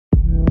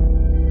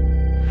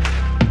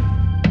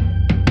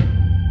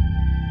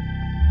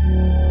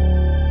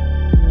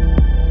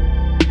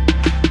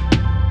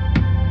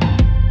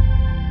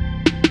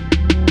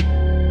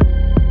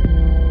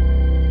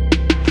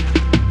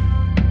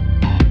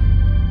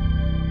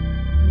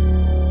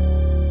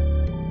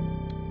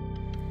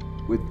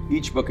With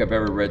each book I've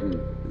ever written,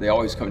 they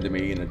always come to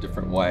me in a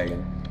different way.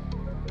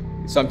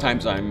 And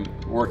sometimes I'm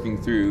working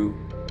through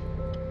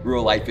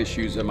real life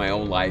issues in my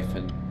own life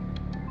and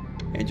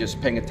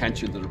just paying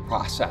attention to the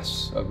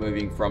process of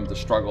moving from the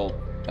struggle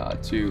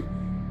to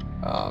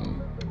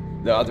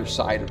the other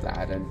side of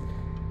that. And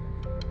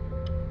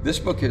this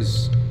book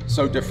is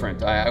so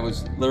different. I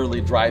was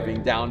literally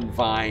driving down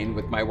Vine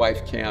with my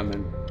wife Kim,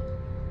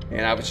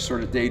 and I was just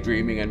sort of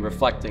daydreaming and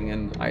reflecting,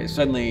 and I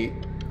suddenly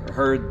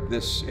heard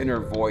this inner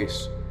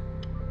voice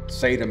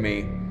say to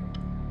me,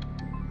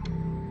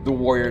 the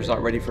warrior's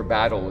not ready for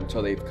battle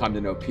until they've come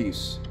to know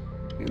peace.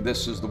 And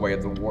this is the way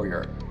of the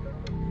warrior.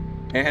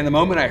 And the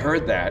moment I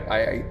heard that,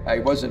 I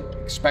wasn't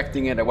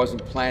expecting it, I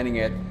wasn't planning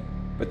it,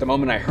 but the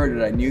moment I heard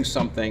it, I knew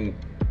something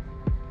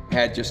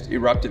had just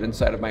erupted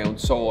inside of my own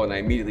soul, and I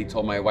immediately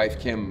told my wife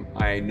Kim,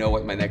 I know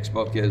what my next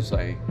book is.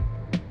 I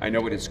know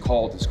what it's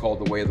called. It's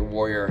called The Way of the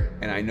Warrior,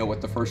 and I know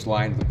what the first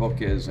line of the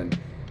book is.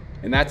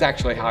 And that's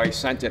actually how I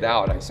sent it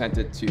out. I sent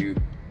it to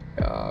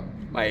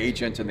my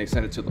agent, and they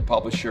sent it to the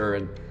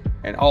publisher,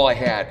 and all I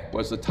had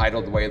was the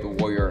title, The Way of the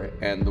Warrior,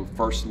 and the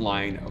first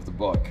line of the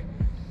book.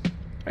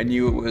 I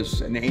knew it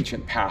was an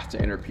ancient path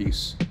to inner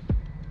peace.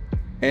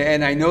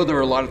 And I know there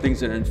are a lot of things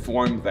that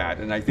informed that,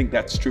 and I think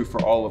that's true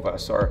for all of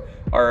us.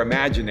 Our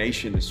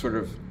imagination is sort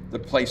of the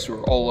place where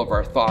all of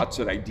our thoughts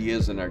and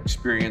ideas and our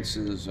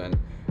experiences and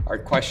our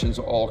questions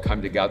all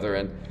come together.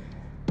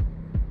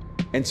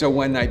 And so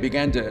when I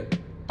began to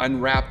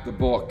unwrap the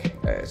book,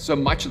 so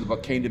much of the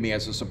book came to me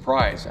as a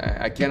surprise.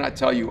 I cannot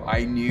tell you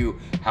I knew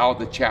how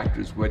the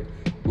chapters would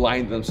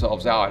line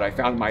themselves out. I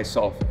found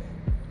myself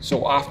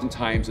so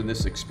oftentimes in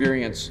this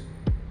experience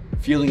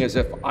feeling as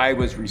if I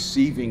was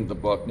receiving the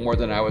book more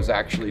than I was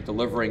actually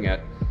delivering it.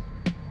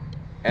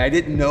 And I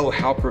didn't know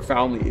how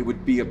profoundly it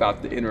would be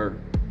about the inner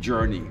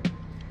journey.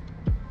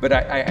 But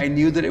I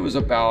knew that it was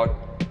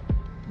about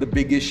the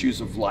big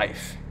issues of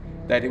life,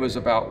 that it was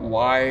about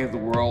why the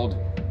world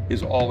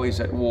is always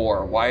at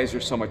war. Why is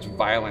there so much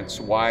violence?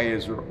 Why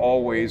is there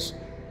always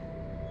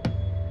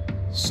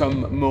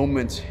some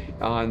moment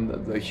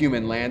on the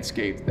human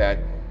landscape that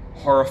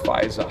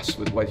horrifies us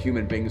with what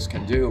human beings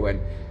can do? And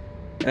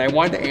I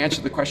wanted to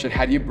answer the question,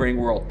 how do you bring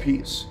world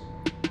peace?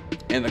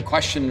 And the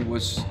question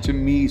was, to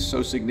me,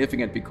 so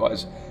significant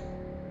because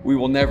we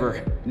will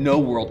never know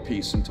world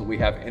peace until we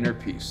have inner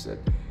peace,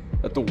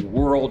 that the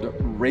world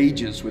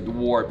rages with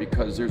war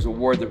because there's a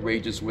war that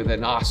rages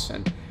within us.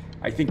 And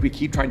I think we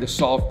keep trying to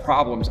solve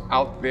problems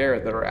out there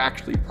that are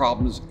actually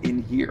problems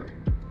in here.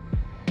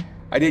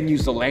 I didn't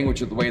use the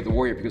language of The Way of the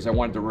Warrior because I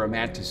wanted to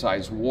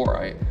romanticize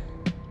war.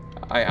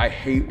 I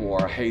hate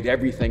war. I hate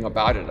everything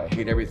about it. I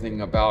hate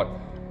everything about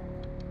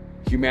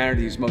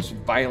humanity's most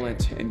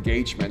violent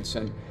engagements.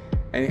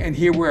 And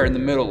here we're in the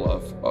middle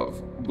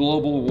of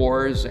global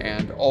wars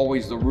and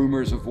always the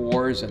rumors of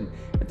wars. And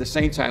at the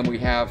same time, we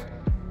have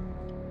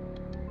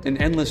an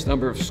endless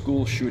number of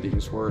school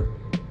shootings where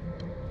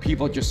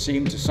people just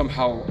seem to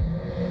somehow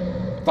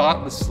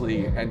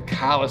thoughtlessly and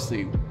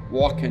callously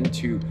walk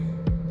into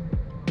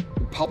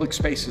public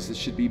spaces that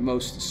should be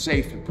most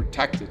safe and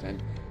protected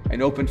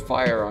and open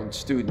fire on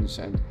students.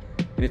 And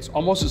it's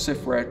almost as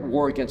if we're at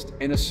war against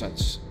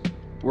innocence.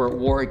 We're at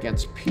war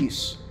against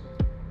peace.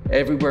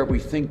 Everywhere we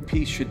think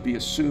peace should be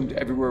assumed,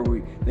 everywhere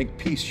we think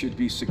peace should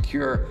be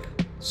secure,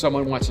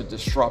 someone wants to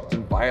disrupt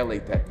and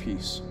violate that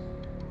peace.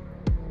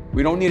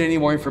 We don't need any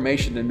more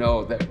information to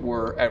know that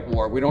we're at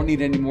war. We don't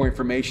need any more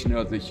information to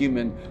know the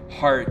human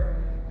heart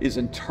is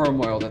in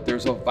turmoil, that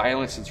there's a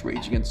violence that's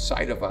raging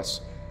inside of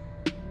us.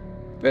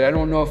 But I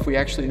don't know if we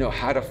actually know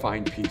how to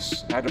find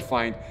peace, how to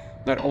find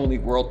not only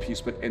world peace,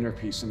 but inner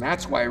peace. And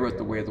that's why I wrote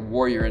The Way of the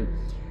Warrior.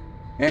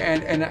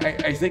 And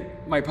I think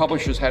my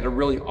publishers had a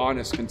really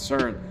honest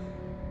concern.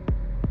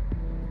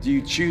 Do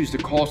you choose to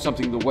call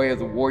something The Way of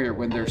the Warrior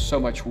when there's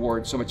so much war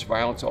and so much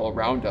violence all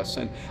around us?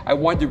 And I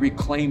wanted to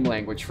reclaim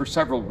language for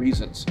several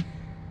reasons.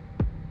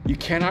 You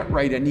cannot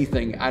write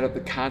anything out of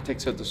the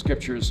context of the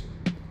scriptures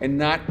and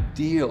not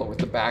deal with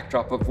the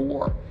backdrop of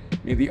war. I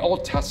mean, the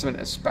Old Testament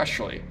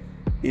especially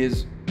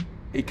is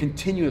a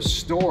continuous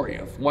story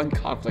of one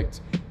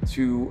conflict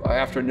to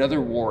after another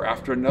war,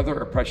 after another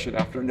oppression,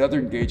 after another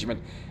engagement,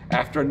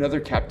 after another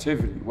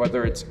captivity,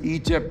 whether it's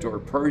Egypt or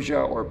Persia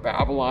or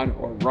Babylon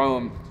or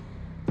Rome.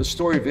 The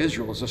story of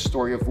Israel is a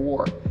story of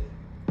war.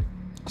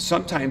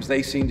 Sometimes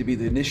they seem to be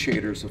the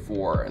initiators of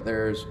war.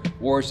 There's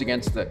wars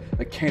against the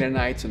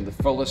Canaanites and the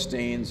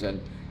Philistines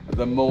and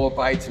the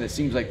Moabites, and it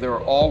seems like there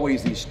are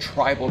always these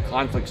tribal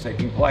conflicts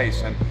taking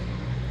place. And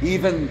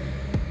even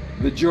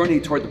the journey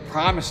toward the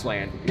promised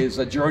land is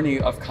a journey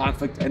of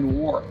conflict and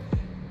war.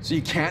 So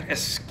you can't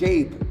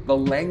escape the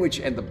language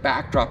and the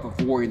backdrop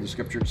of war in the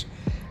scriptures.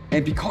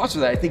 And because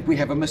of that, I think we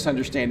have a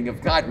misunderstanding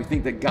of God. We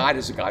think that God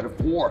is a God of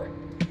war,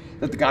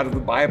 that the God of the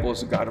Bible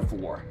is a God of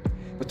war.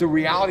 But the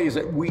reality is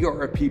that we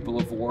are a people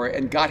of war,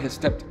 and God has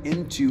stepped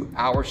into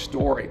our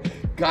story.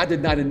 God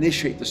did not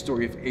initiate the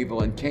story of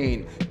Abel and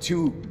Cain,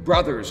 two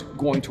brothers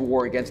going to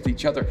war against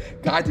each other.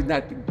 God did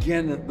not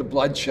begin the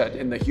bloodshed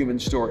in the human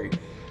story.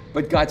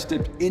 But God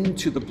stepped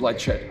into the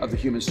bloodshed of the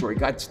human story.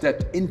 God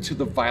stepped into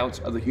the violence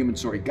of the human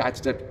story. God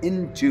stepped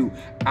into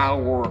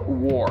our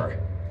war.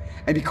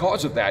 And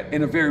because of that,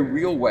 in a very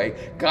real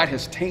way, God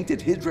has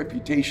tainted his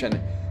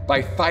reputation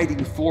by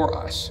fighting for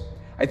us.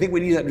 I think we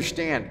need to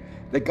understand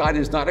that God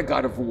is not a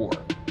God of war,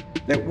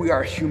 that we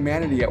are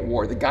humanity at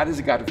war, that God is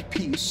a God of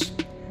peace,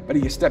 but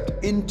he has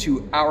stepped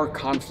into our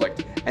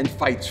conflict and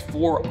fights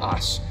for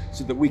us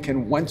so that we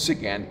can once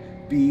again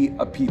be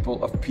a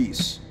people of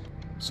peace.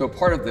 So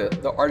part of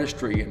the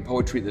artistry and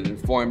poetry that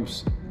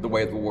informs the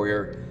way of the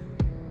warrior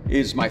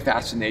is my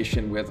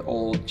fascination with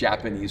old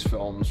Japanese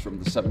films,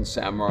 from The Seven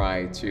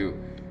Samurai to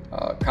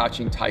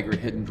Crouching Tiger,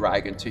 Hidden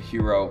Dragon to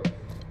Hero.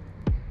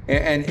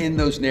 And in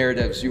those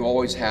narratives, you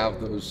always have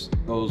those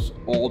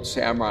old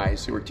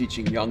samurais who are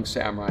teaching young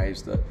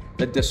samurais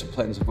the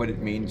disciplines of what it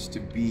means to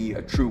be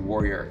a true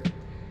warrior.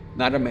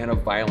 Not a man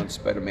of violence,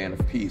 but a man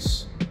of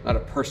peace. Not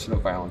a person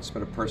of violence,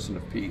 but a person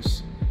of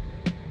peace.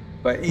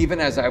 But even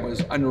as I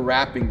was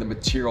unwrapping the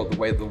material, The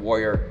Way of the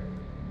Warrior,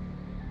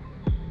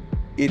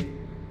 it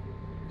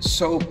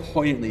so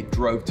poignantly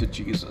drove to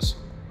Jesus.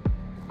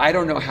 I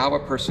don't know how a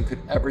person could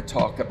ever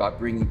talk about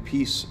bringing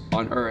peace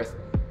on earth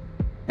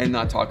and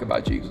not talk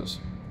about Jesus.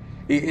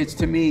 It's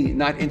to me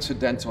not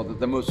incidental that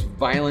the most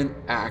violent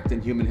act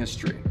in human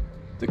history,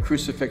 the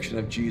crucifixion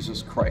of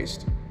Jesus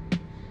Christ,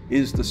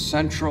 is the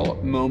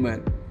central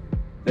moment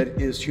that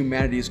is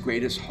humanity's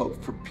greatest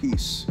hope for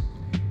peace.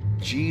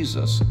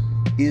 Jesus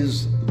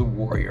is the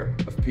warrior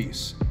of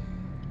peace.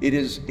 It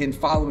is in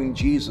following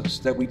Jesus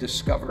that we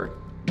discover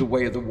the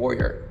way of the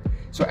warrior.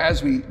 So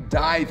as we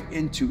dive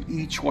into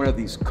each one of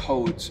these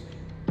codes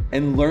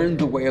and learn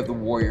the way of the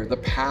warrior, the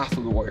path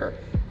of the warrior,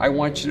 I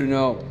want you to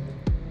know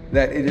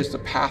that it is the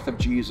path of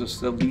Jesus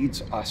that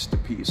leads us to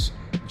peace.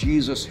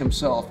 Jesus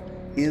himself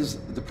is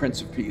the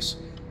Prince of Peace,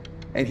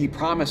 and he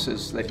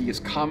promises that he has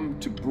come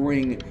to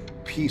bring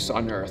peace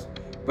on earth,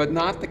 but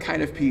not the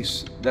kind of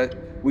peace that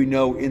we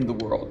know in the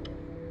world,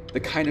 the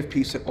kind of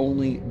peace that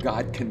only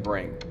God can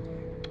bring.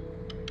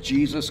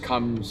 Jesus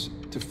comes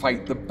to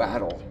fight the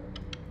battle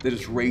that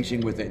is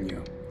raging within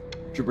you,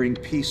 to bring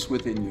peace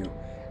within you.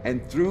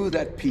 And through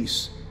that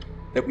peace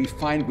that we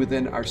find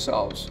within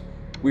ourselves,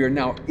 we are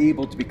now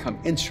able to become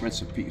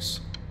instruments of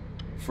peace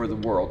for the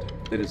world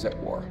that is at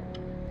war.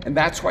 And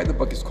that's why the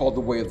book is called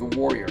The Way of the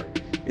Warrior.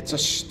 It's a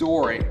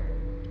story,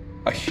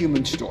 a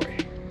human story,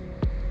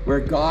 where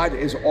God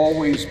is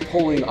always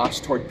pulling us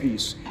toward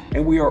peace,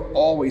 and we are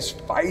always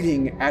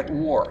fighting at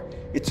war.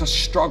 It's a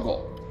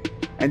struggle,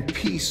 and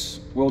peace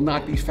will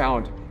not be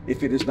found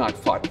if it is not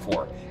fought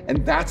for.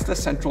 And that's the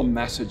central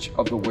message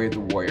of The Way of the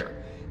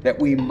Warrior, that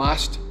we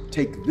must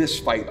take this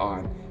fight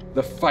on,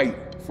 the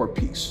fight for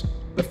peace,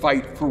 the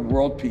fight for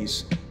world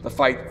peace, the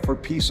fight for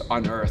peace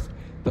on earth,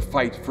 the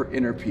fight for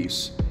inner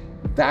peace.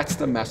 That's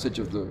the message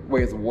of The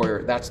Way of the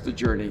Warrior. That's the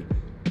journey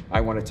I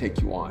want to take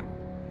you on.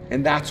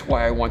 And that's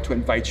why I want to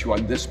invite you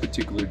on this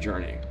particular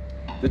journey,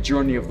 the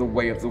journey of the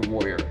way of the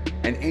warrior,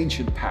 an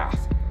ancient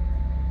path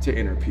to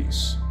inner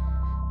peace.